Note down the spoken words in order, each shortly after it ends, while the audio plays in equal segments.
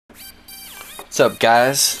What's up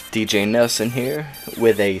guys, DJ Nelson here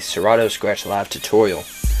with a Serato Scratch Live tutorial.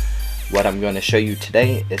 What I'm going to show you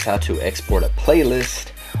today is how to export a playlist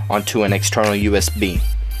onto an external USB.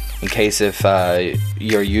 In case if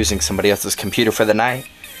you're using somebody else's computer for the night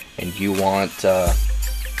and you want to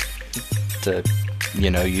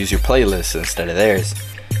use your playlist instead of theirs,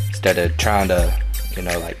 instead of trying to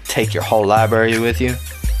like take your whole library with you,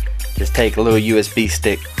 just take a little USB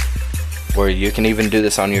stick, or you can even do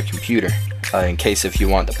this on your computer. In case if you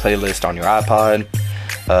want the playlist on your iPod,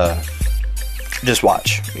 just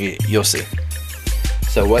watch, you'll see.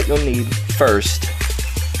 So what you'll need first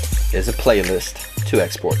is a playlist to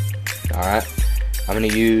export. Alright, I'm going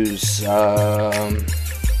to use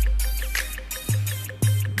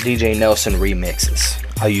DJ Nelson remixes.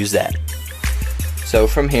 I'll use that. So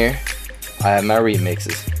from here I have my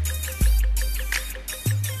remixes.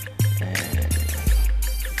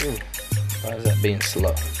 And why is that being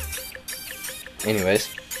slow? Anyways,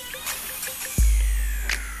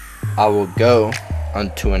 I will go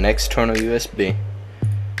onto an external USB.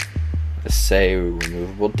 Let's say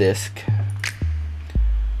removable disk.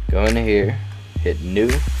 Go into here, hit new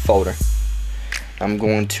folder. I'm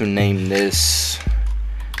going to name this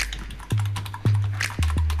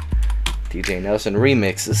DJ Nelson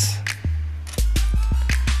Remixes.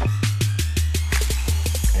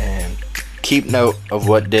 And keep note of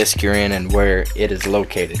what disk you're in and where it is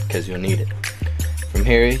located, because you'll need it. From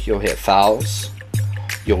here you'll hit files,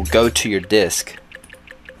 you'll go to your disk,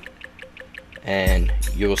 and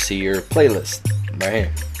you'll see your playlist right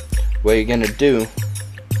here. What you're gonna do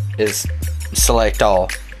is select all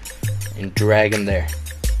and drag them there.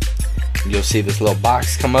 You'll see this little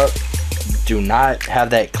box come up. Do not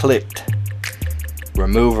have that clicked.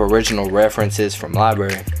 Remove original references from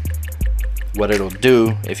library. What it'll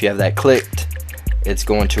do if you have that clicked, it's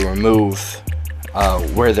going to remove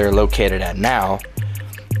where they're located at now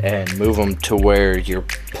and move them to where you're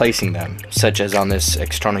placing them, such as on this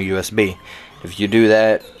external USB. If you do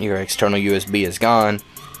that, your external USB is gone.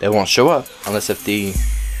 They won't show up unless if the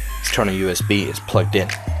external USB is plugged in.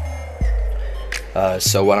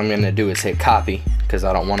 So what I'm going to do is hit copy, because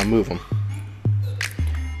I don't want to move them.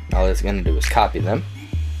 All it's going to do is copy them.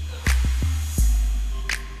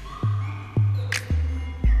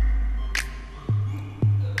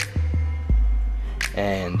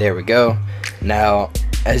 And there we go. Now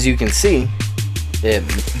as you can see, it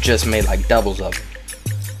just made like doubles of them.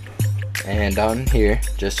 And on here,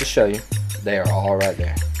 just to show you, they are all right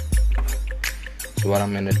there. So what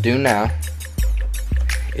I'm going to do now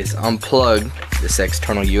is unplug this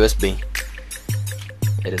external USB.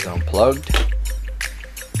 It is unplugged.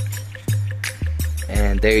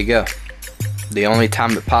 And there you go. The only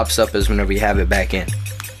time it pops up is whenever you have it back in.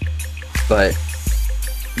 But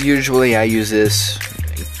usually I use this,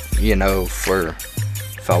 for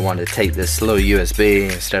if I want to take this little USB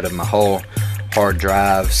instead of my whole hard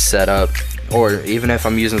drive setup, or even if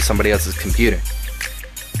I'm using somebody else's computer.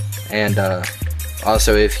 And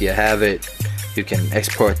also, if you have it, you can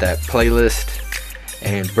export that playlist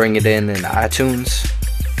and bring it in iTunes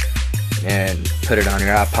and put it on your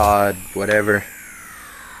iPod, whatever.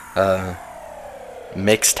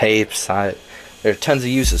 Mixtapes. There are tons of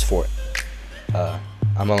uses for it.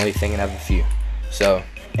 I'm only thinking of a few. So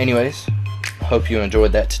anyways, hope you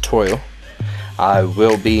enjoyed that tutorial. I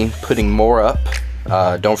will be putting more up.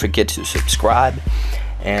 Don't forget to subscribe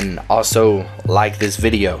and also like this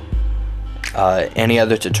video. Any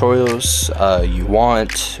other tutorials you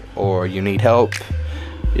want or you need help,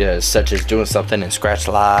 such as doing something in Scratch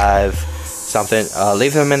Live,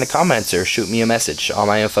 leave them in the comments or shoot me a message. All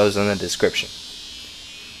my info is in the description.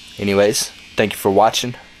 Anyways, thank you for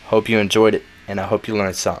watching. Hope you enjoyed it, and I hope you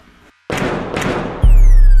learned something.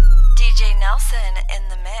 DJ Nelson in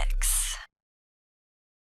the mix.